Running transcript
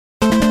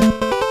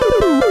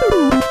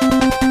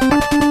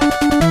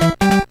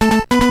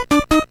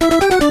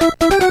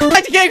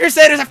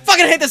Crusaders, I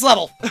fucking hate this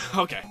level!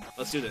 Okay,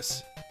 let's do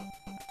this.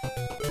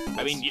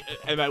 I mean,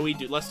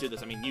 let's do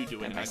this. I mean, you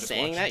do it. And by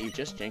saying that, you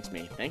just jinxed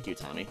me. Thank you,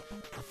 Tommy.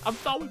 I'm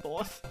sorry,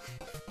 boss.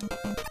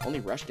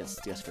 Only Rush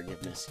gets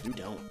forgiveness. You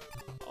don't.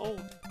 Oh.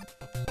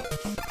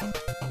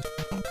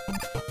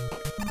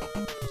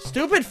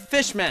 Stupid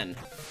fishmen!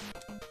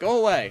 Go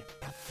away.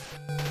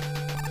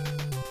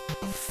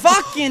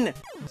 Fucking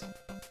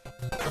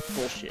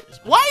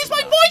bullshit. Why is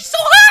my voice so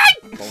high?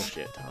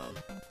 Bullshit, Tom.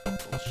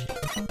 Bullshit.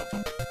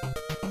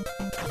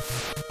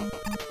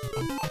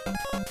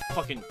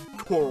 Fucking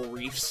coral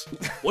reefs.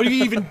 What do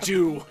you even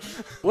do?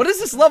 What is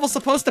this level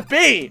supposed to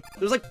be?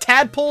 There's like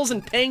tadpoles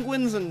and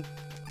penguins and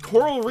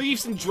coral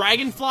reefs and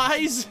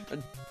dragonflies?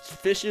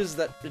 Fishes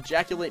that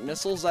ejaculate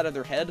missiles out of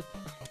their head?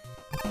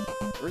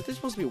 Or are they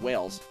supposed to be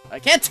whales? I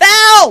can't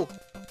tell!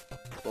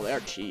 Well, they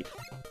are cheap.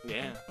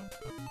 Yeah.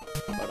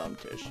 But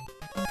Tish.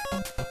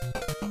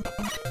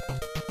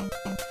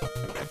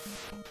 Okay.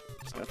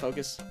 Just gotta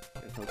focus.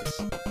 Focus.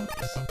 Come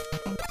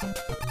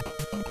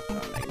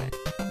on, Megaman.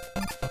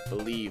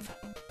 Believe.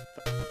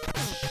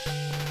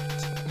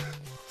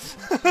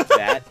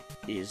 That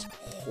is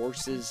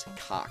horse's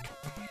cock.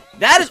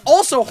 That is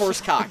also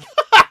horse cock!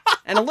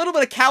 And a little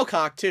bit of cow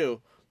cock,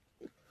 too.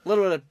 A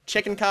little bit of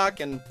chicken cock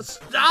and...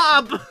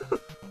 Stop!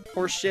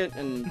 Horse shit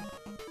and...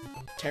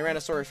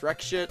 Tyrannosaurus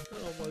Rex shit.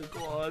 Oh my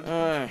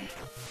god.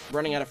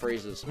 Running out of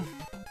phrases.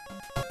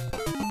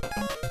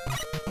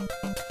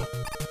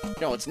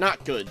 No, it's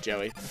not good,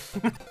 Joey.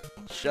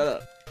 Shut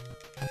up.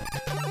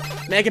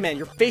 Mega Man,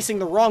 you're facing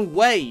the wrong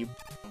way, you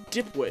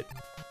dipwit.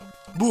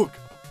 Look,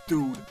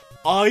 dude,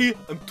 I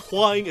am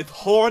trying as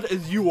hard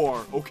as you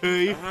are,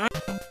 okay?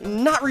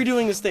 Not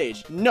redoing the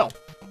stage. No.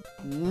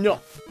 No.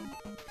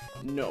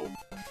 No.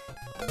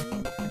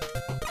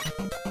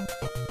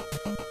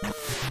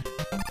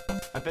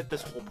 I bet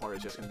this whole part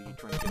is just gonna be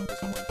trying to get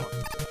this one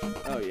fucking section.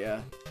 Oh yeah,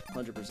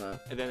 100%.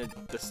 And then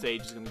the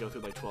stage is gonna go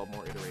through like 12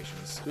 more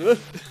iterations.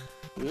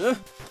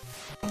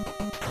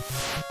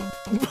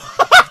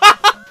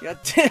 God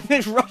damn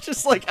it, Rush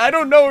is like, I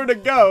don't know where to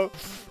go.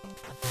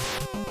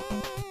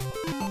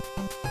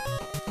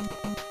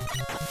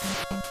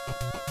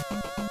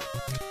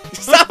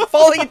 Stop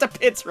falling into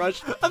pits,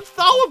 Rush. I'm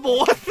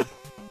fallible.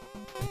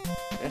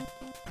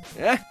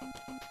 Yeah.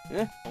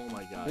 Oh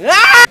my god.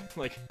 Ah!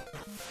 Like,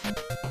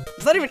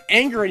 it's not even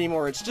anger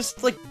anymore. It's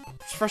just like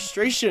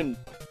frustration.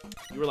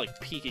 You were like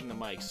peeking the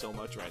mic so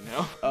much right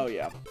now. Oh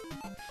yeah,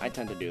 I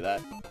tend to do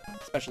that,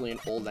 especially in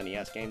old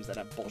NES games that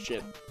have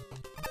bullshit.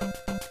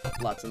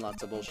 Lots and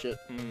lots of bullshit.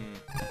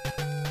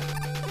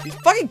 These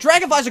fucking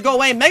dragonflies would go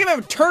away and Mega Man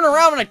would turn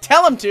around when I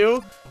tell him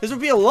to. This would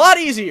be a lot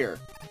easier.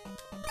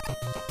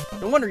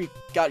 No wonder you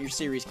got your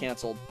series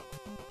canceled.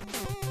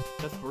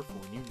 That's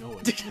hurtful and you know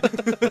it.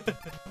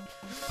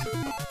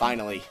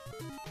 Finally.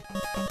 I'm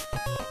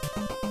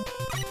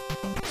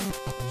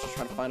just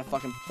trying to find a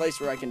fucking place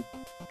where I can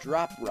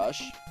drop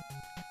Rush.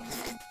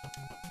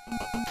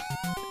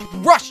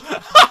 Rush!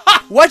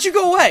 Why'd you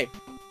go away?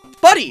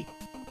 Buddy!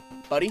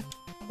 Buddy,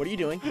 what are you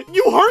doing?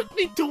 You hurt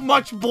me too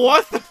much,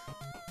 boss!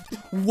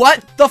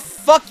 What the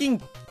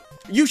fucking...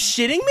 You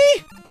shitting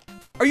me?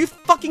 Are you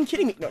fucking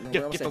kidding me? No,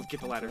 get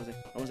the ladder.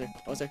 I was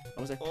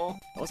there. Oh.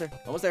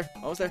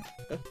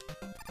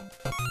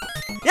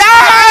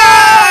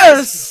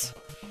 Yes!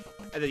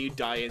 And then you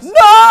die instantly.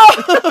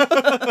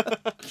 No!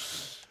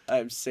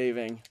 I'm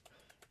saving.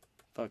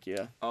 Fuck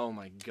yeah. Oh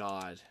my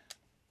god.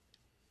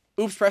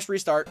 Oops, press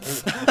restart.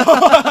 Just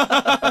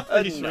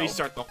No.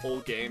 restart the whole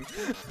game.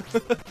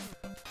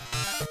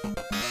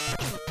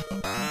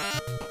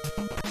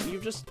 You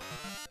just...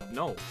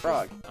 No.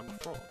 Frog. I'm a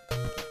frog.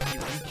 You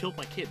killed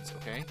my kids,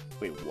 okay?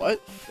 Wait,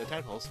 what? The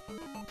tadpoles.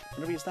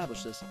 When did we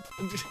establish this?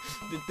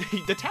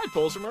 the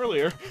tadpoles from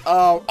earlier.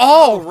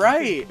 Oh,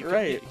 right,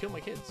 right. You killed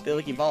my kids. They,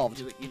 like, evolved.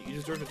 You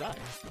deserve to die,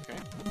 okay?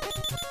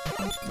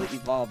 They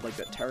evolved like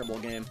that terrible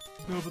game.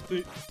 No, but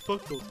they...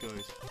 Fuck those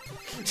guys.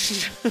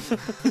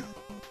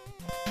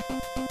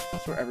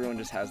 That's where everyone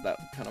just has that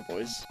kind of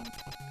voice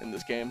in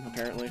this game,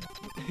 apparently.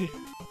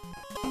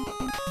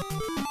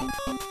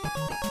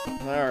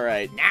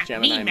 Alright,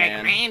 Gemini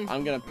Man.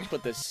 I'm gonna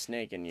put this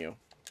snake in you.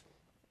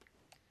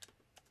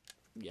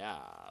 Yeah,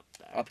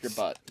 bet. Up your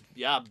butt.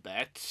 Yeah,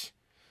 bet.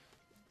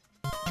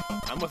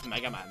 I'm with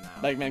Megaman now.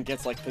 Mega Man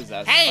gets, like,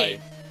 possessed Hey!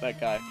 by that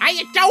guy. How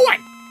you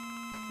doing?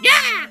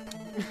 Yeah!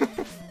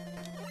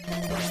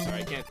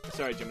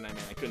 Sorry, Gemini Man.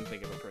 I couldn't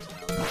think of a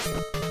personality.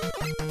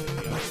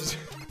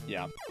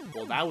 Yeah.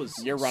 Well, that was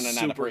You're running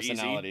out of super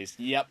personalities.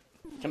 Easy. Yep.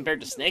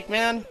 Compared to Snake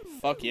Man?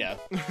 Fuck yeah.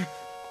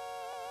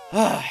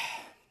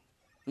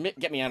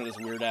 Get me out of this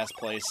weird-ass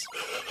place.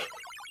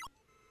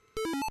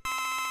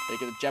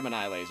 Take a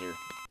Gemini laser.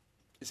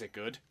 Is it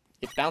good?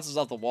 It bounces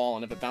off the wall,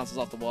 and if it bounces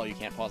off the wall, you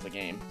can't pause the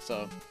game,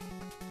 so...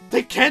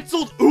 They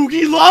canceled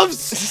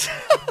OOGIELOVES!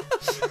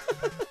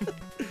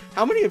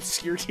 How many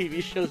obscure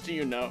TV shows do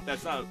you know?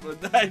 That's not...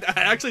 I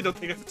actually don't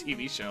think that's a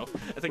TV show.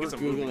 I think it's a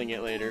movie. We're Googling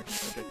it later.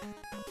 Okay.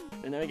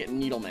 And then I get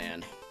Needle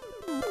Man.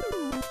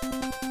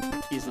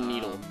 He's a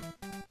needle.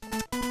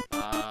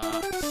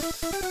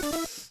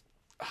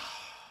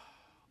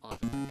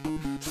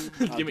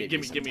 give me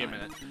a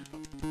minute.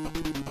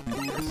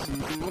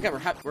 Oh my god,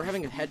 we're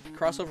having a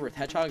crossover with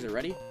hedgehogs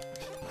already?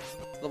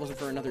 That wasn't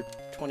for another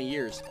 20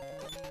 years.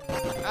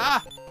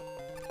 Ah!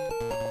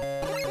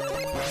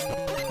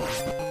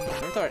 I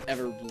never thought I'd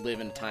ever live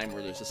in a time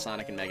where there's a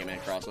Sonic and Mega Man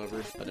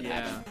crossover, but it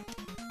happened.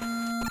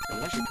 It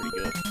was actually pretty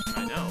good.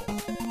 I know.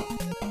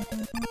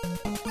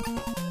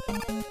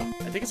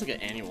 I think it's like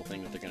an annual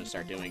thing that they're going to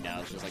start doing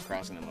now. It's just like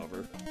crossing them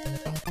over.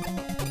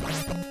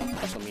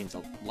 Also means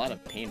a lot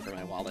of pain for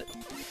my wallet.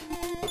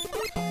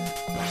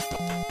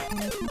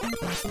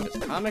 Because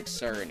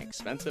comics are an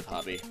expensive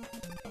hobby.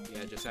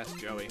 Yeah, just ask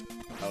Joey.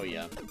 Oh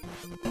yeah.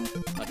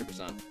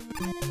 100%.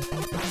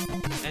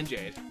 And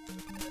Jade.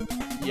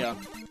 Yeah.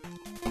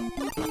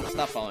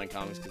 Stop following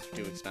comics because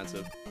they're too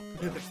expensive.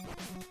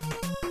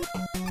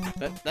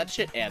 That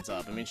shit adds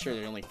up. I mean, sure,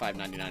 they're only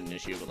 $5.99 an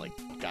issue, but like,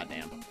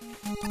 goddamn.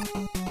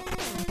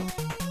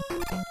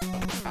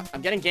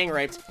 I'm getting gang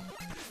raped.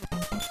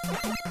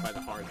 By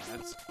the hard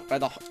hats. By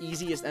the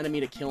easiest enemy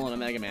to kill in a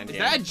Mega Man game.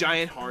 Is that a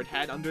giant hard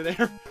hat under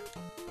there?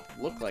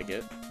 Look like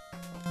it.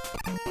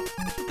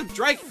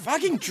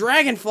 Fucking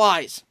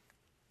dragonflies!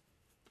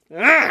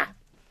 Ah!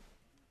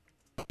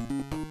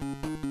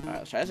 Alright,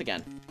 let's try this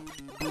again.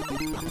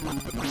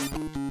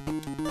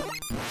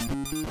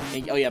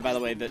 Oh yeah, by the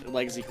way, the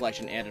Legacy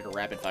Collection added a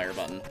rapid fire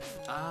button.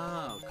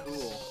 Oh,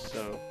 cool.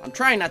 So, I'm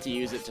trying not to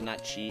use it to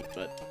not cheat,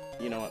 but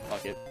you know what,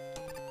 fuck it.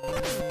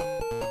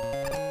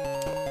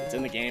 It's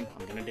in the game,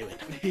 I'm gonna do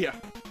it. Yeah.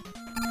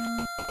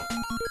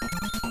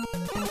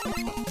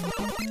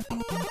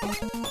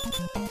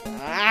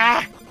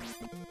 Ah!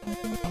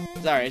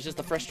 Sorry, it's just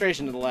the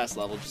frustration of the last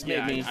level. Just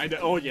made me I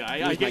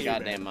lose my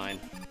goddamn mind.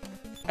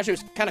 Actually,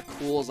 it was kind of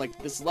cool. It's like,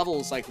 this level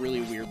is like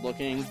really weird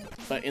looking,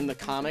 but in the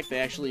comic, they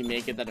actually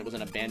make it that it was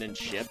an abandoned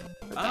ship,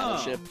 or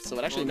battleship, so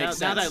it actually makes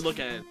sense. Now that I look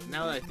at it,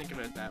 now that I think of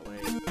it that way,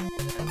 that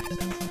makes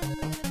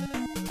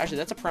sense. Actually,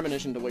 that's a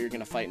premonition to what you're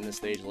gonna fight in this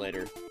stage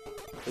later.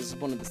 This is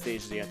one of the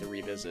stages you have to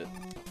revisit.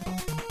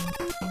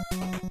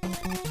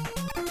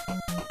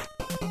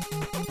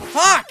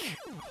 Fuck!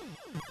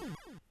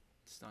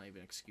 It's not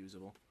even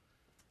excusable.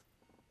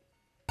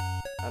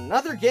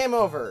 Another game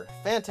over.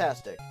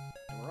 Fantastic.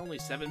 And we're only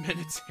 7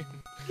 minutes in.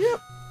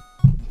 Yep.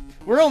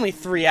 We're only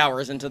 3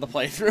 hours into the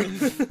playthrough.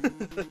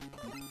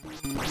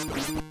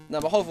 No,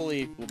 but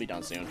hopefully we'll be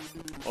done soon.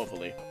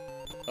 Hopefully.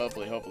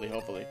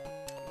 Hopefully.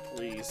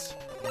 Please.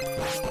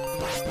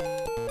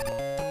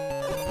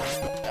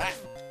 Ah.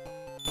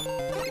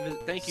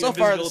 Thank you. So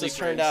far, this has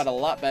turned out a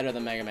lot better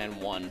than Mega Man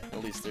 1.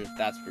 At least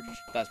that's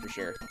for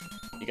sure.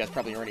 You guys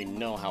probably already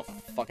know how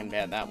fucking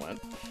bad that went.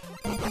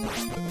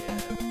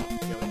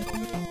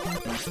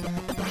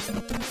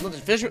 No,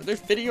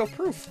 there's video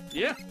proof.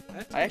 Yeah.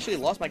 I actually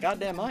lost my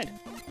goddamn mind.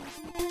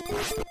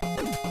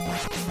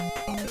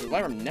 This is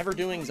why I'm never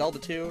doing Zelda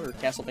 2 or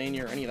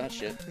Castlevania or any of that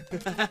shit.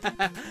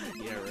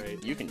 Yeah,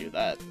 right. You can do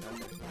that.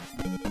 Okay.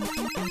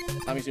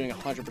 Tommy's doing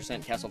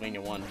 100% Castlevania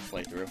 1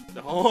 playthrough.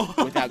 Oh.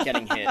 Without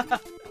getting hit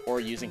or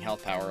using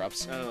health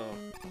power-ups. Oh.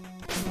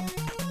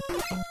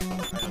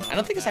 I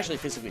don't think it's actually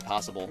physically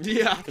possible.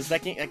 Yeah. Because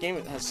that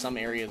game has some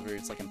areas where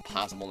it's like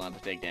impossible not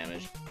to take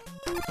damage.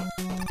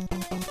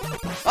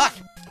 Fuck!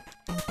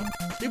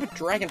 Stupid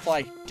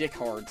dragonfly dick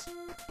hards.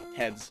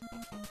 Heads.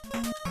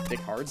 Dick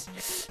hards?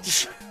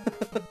 It's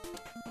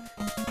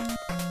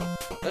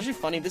actually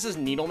funny, this is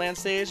Needleman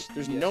stage.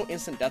 There's no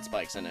instant death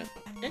spikes in it.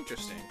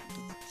 Interesting.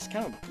 It's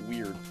kind of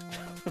weird.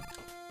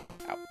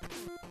 Ow.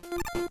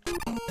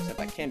 Except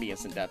that can be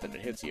instant death if it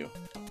hits you.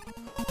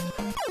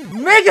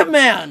 Mega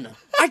Man!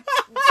 I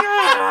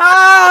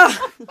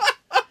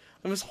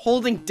was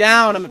holding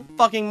down, I'm a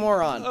fucking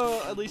moron.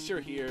 Oh, at least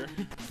you're here.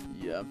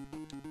 Yeah.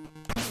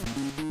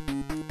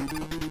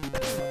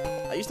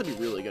 I used to be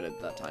really good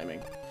at that timing.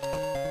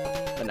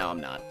 But now I'm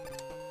not.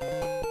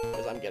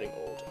 Because I'm getting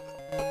old.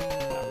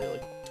 Not really.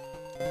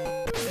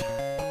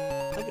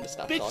 I could have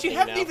stopped Bitch,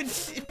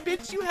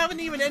 you haven't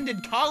even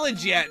ended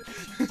college yet.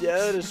 Yeah,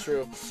 that is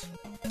true.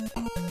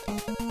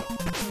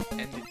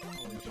 Ended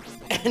college.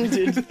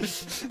 Ended.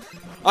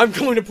 I'm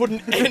going to put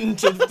an end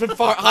to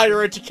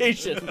higher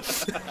education.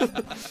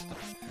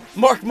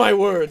 Mark my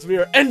words, we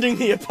are ending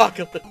the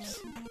apocalypse.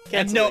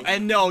 And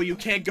no, you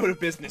can't go to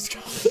business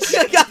college.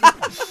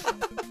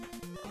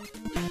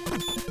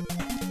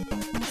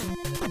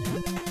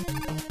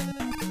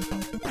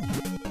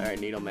 Alright,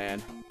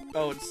 Needleman.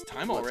 Oh, it's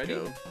time already?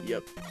 Let's go.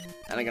 Yep.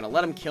 And I'm gonna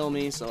let him kill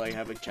me so I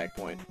have a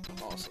checkpoint.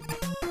 Awesome.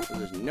 So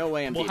there's no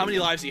way I'm Well, how many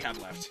him. lives do you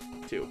have left?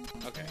 2.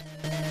 Okay.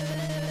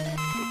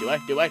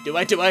 Wait, do I?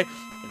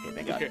 Okay,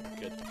 thank God. Okay,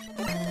 good.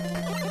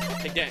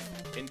 Take that,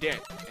 and that,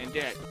 and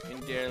that,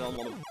 and that.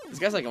 This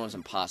guy's like almost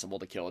impossible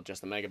to kill with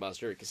just the Mega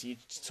Buster because he's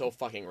so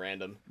fucking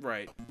random.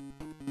 Right.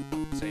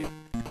 Same.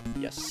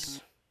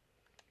 Yes.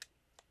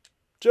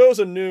 Joe's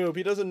a noob.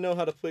 He doesn't know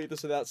how to play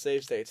this without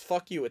save states.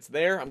 Fuck you. It's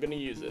there. I'm gonna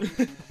use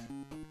it.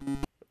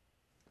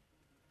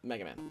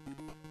 Mega Man.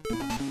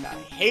 God, I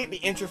hate the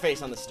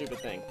interface on this stupid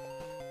thing.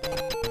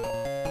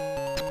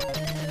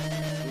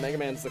 Mega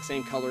Man's the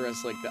same color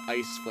as like the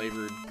ice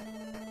flavored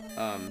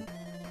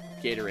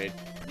Gatorade.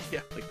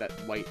 Yeah. Like that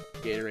white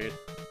Gatorade.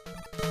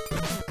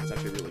 It's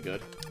actually really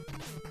good.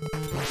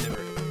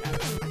 Never had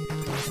it,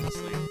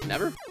 honestly.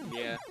 Never?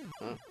 Yeah.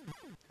 Oh.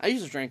 I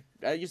used to drink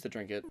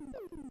it.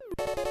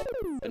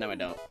 But now I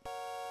don't.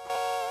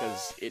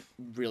 Because it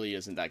really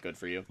isn't that good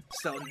for you.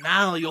 So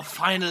now you'll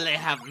finally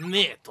have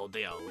me to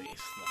deal with.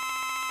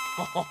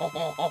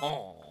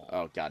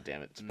 Oh, god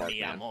damn it. Spark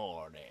Mi Man.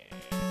 amore.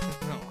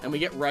 And we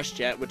get Rush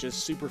Jet, which is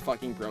super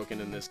fucking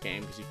broken in this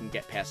game, because you can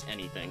get past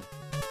anything.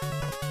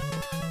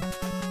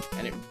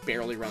 And it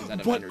barely runs out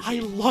of energy. I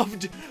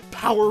loved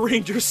Power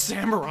Rangers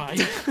Samurai.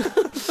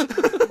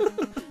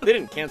 They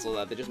didn't cancel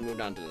that, they just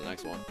moved on to the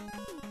next one.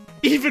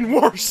 Even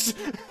worse!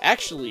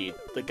 Actually,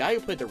 the guy who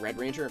played the Red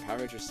Ranger in Power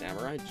Rangers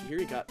Samurai, did you hear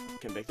he got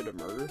convicted of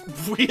murder?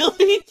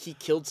 Really? He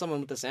killed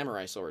someone with a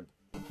samurai sword.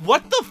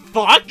 What the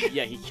fuck?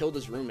 Yeah, he killed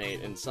his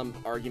roommate in some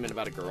argument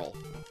about a girl.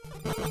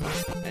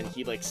 And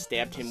he, like,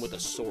 stabbed him with a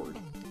sword.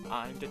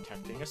 I'm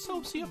detecting a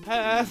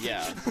sociopath.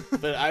 Yeah.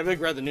 But I like,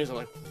 read the news, I'm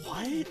like,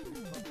 what?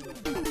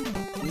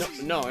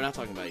 No, we're not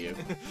talking about you.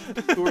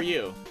 Who are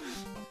you?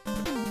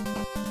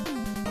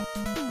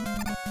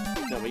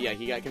 No, but yeah,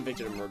 he got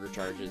convicted of murder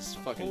charges.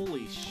 Fucking.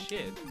 Holy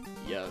shit.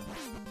 Yeah.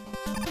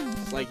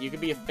 It's like you could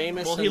be a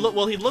famous. Well, he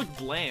looked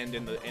bland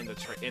in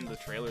the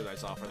trailer that I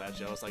saw for that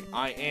show. It's like,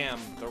 I am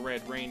the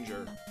Red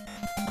Ranger.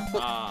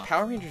 Look,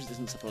 Power Rangers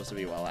isn't supposed to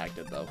be well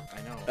acted though.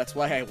 I know. That's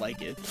why I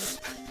like it.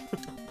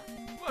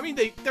 I mean,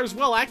 there's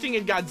well acting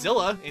in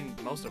Godzilla in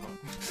most of them.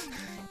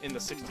 In the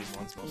 60s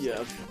ones, mostly.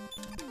 Yeah.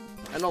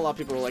 I know a lot of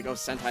people are like, oh,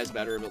 Sentai's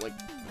better, but like,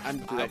 I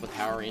grew up with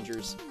Power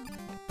Rangers.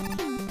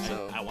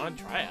 So I want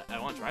to try it. I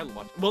want to try to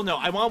watch. Well, no,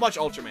 I want to watch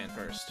Ultraman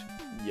first.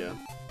 Yeah.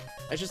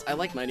 I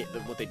like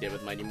what they did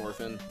with Mighty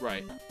Morphin.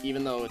 Right.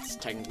 Even though it's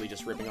technically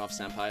just ripping off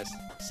Sentai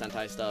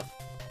stuff.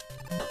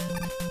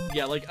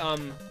 Yeah, like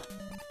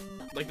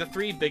the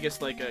three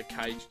biggest like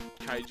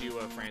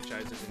kaiju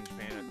franchises in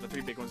Japan. The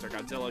three big ones are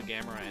Godzilla,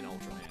 Gamera, and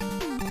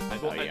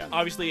Ultraman. Yeah.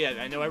 Obviously,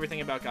 I know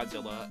everything about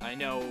Godzilla. I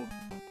know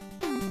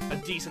a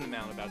decent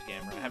amount about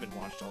Gamera. I haven't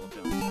watched all the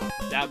films.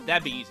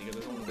 That'd be easy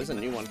because there's a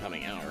new one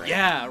coming out, right?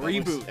 Yeah,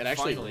 reboot. It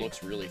actually finally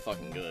looks really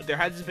fucking good. There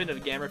hasn't been a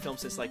Gamera film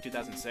since like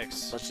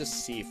 2006. Let's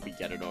just see if we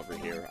get it over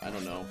here. I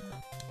don't know.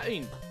 I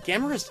mean,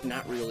 Gamera's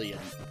not really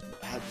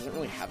doesn't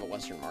really have a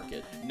Western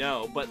market.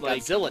 No, but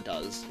like Godzilla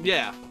does.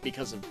 Yeah,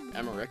 because of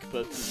Emmerich,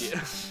 but yeah,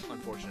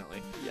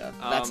 unfortunately. Yeah,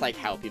 that's like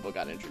how people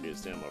got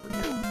introduced to him over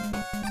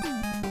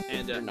here.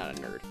 And you're not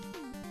a nerd.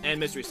 And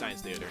Mystery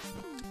Science Theater.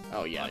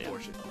 Oh yeah,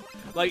 unfortunately.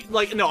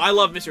 Like no, I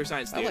love Mystery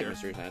Science Theater. I like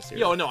Mystery Science Theater.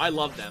 Yo, no, I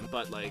love them,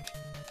 but like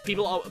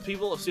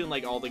people assume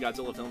like all the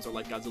Godzilla films are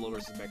like Godzilla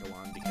vs.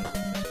 Megaman because.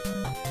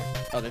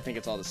 Oh, they think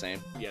it's all the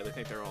same. Yeah, they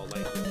think they're all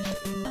like really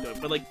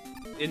shitty. But like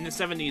in the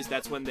 70s,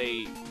 that's when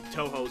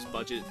Toho's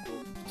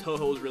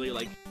really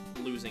like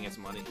losing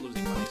money,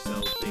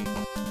 so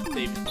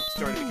they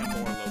started to become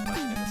more low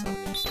budget in the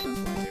 70s, so that's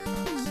why they were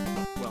not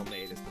as well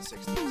made as the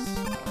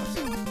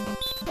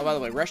 60s. Oh, by the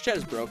way, Rush Jet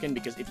is broken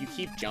because if you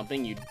keep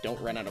jumping, you don't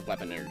run out of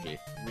weapon energy.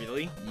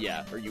 Really?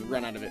 Yeah, or you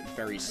run out of it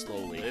very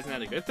slowly. But isn't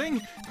that a good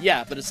thing?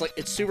 Yeah, but it's like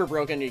it's super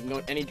broken. You can go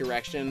in any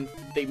direction.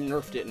 They've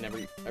nerfed it in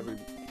every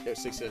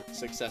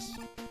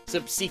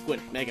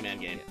subsequent Mega Man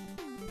game.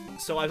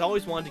 So I've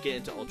always wanted to get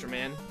into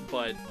Ultraman,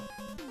 but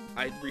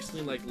I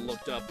recently like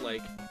looked up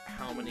like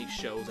how many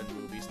shows and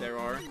movies there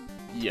are.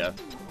 Yeah.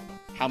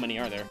 How many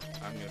are there?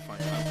 I'm gonna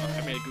find out.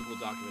 I made a Google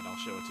document. I'll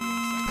show it to you in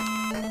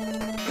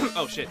a second.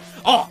 Oh shit!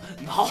 Oh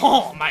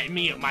no,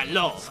 my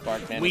love.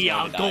 We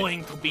are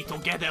going to be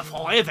together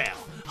forever.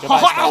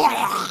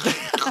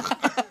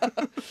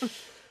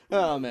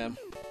 Oh man.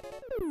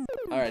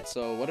 All right,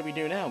 so what do we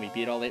do now? We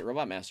beat all 8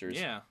 Robot Masters.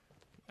 Yeah.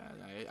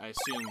 I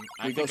assume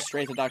we go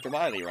straight to Dr.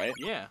 Wily, right?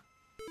 Yeah.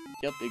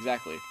 Yep,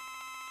 exactly.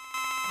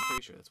 I'm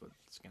pretty sure that's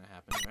what's gonna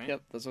happen, right?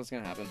 Yep, that's what's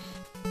gonna happen.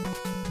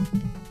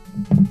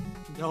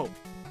 No.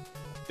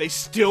 They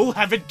still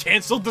haven't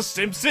canceled The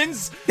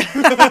Simpsons?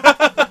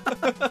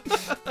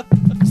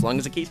 As long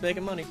as it keeps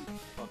making money.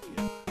 Fuck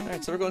yeah.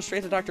 Alright, so we're going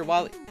straight to Dr.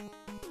 Wily.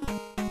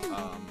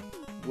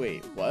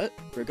 Wait, what?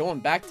 We're going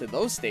back to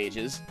those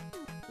stages?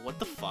 What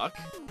the fuck?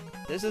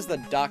 This is the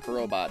Doc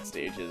Robot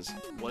stages.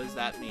 What does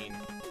that mean?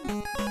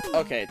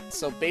 Okay,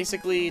 so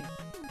basically,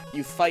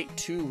 you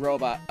fight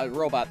a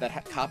robot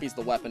that copies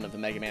the weapon of the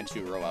Mega Man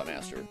 2 Robot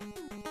Master.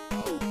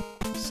 Oh.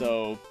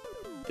 So,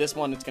 this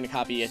one it's gonna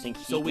copy, I think,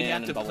 Heat So we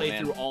Man have to and play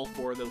Man. through all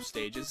 4 of those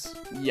stages?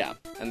 Yeah,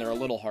 and they're a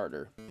little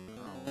harder.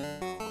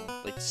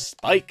 Oh. Like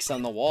spikes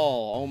on the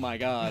wall, oh my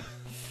god.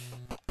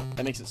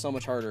 That makes it so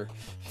much harder.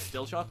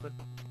 Still chocolate?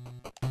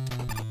 Or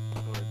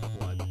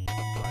blood?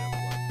 Dried up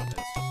blood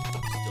that's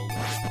still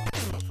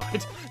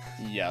liquefied.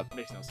 Yeah.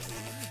 Makes no sense.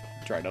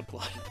 Dried up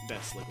blood.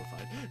 That's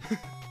liquefied.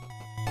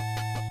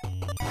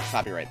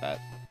 Copyright that.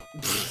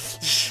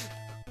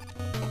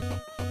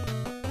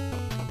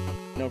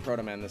 No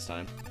Proto Man this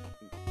time.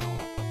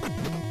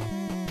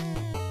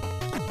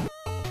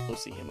 We'll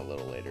see him a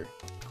little later.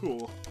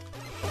 Cool.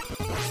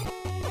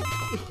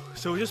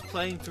 So we're just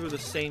playing through the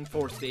same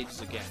 4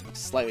 stages again.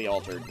 Slightly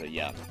altered, but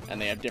yeah.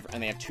 And they have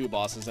 2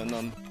 bosses in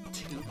them.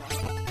 2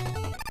 bosses?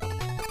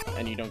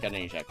 and you don't get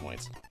any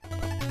checkpoints.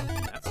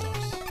 That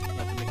sucks. You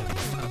have to make a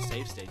ton of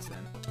save states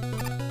then.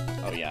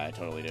 Oh yeah, I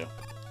totally do.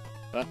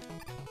 But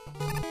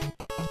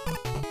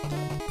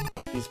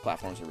these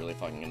platforms are really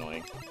fucking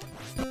annoying.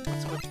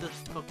 What's with the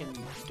fucking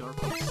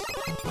darkness?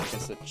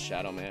 Because it's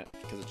Shadow Man.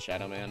 Because it's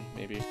Shadow Man,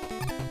 maybe.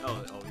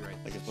 Oh, you're right.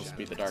 Like it's supposed to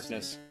be the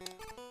darkness.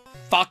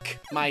 Fuck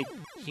my.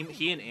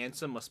 He and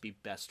Ansem must be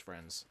best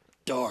friends.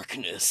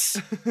 Darkness.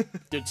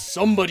 Did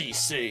somebody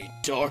say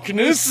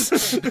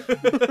darkness?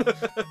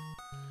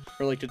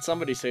 Or like, did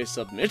somebody say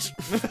submit?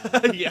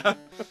 Yeah.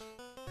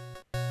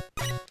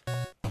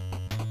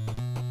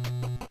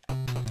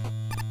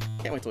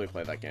 Can't wait till we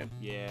play that game.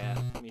 Yeah,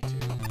 me too.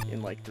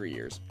 In like 3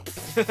 years.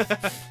 This is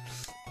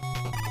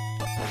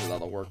all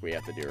the work we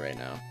have to do right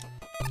now.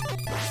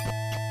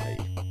 Hey.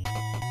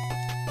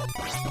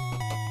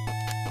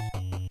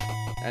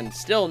 And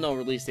still no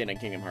release date on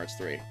Kingdom Hearts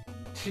 3.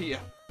 Yeah.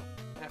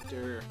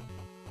 After...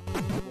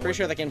 Pretty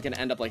sure that game can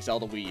end up like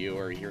Zelda Wii U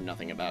or you hear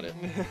nothing about it.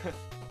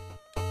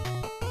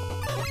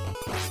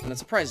 And I'm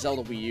surprised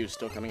Zelda Wii U is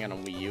still coming out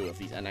on Wii U if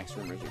these NX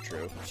rumors are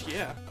true.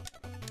 Yeah.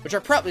 Which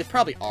are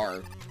probably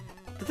are.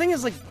 The thing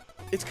is, like,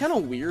 it's kind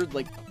of weird,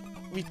 like,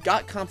 we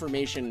got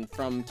confirmation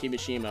from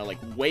Kimishima, like,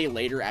 way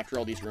later after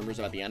all these rumors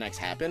about the NX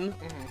happened,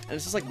 and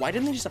it's just like, why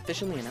didn't they just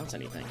officially announce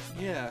anything?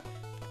 Yeah.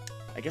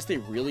 I guess they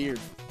really are,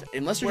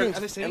 unless they're doing... Are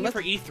they saving it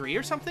for E3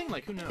 or something?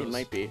 Like, who knows? It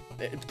might be.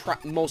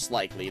 Most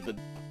likely.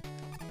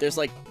 There's,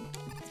 like,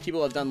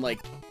 people have done, like,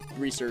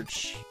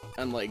 research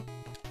and, like,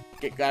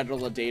 got all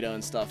the data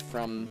and stuff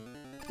from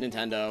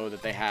Nintendo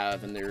that they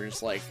have, and they're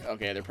just like,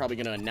 okay, they're probably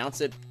going to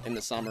announce it in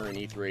the summer in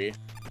E3,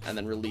 and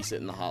then release it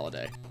in the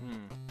holiday.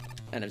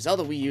 And if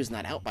Zelda Wii U's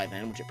not out by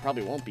then, which it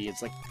probably won't be,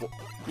 it's like, well,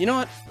 you know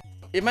what?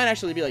 It might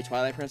actually be like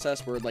Twilight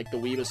Princess, where like the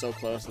Wii was so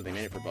close that they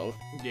made it for both.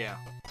 Yeah.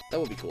 That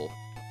would be cool.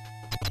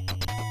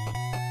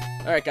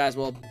 Alright guys,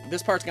 well,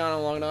 this part's gone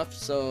on long enough,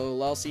 so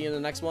I'll see you in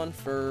the next one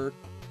for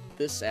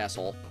this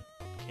asshole.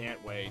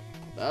 Can't wait.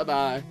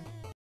 Bye-bye.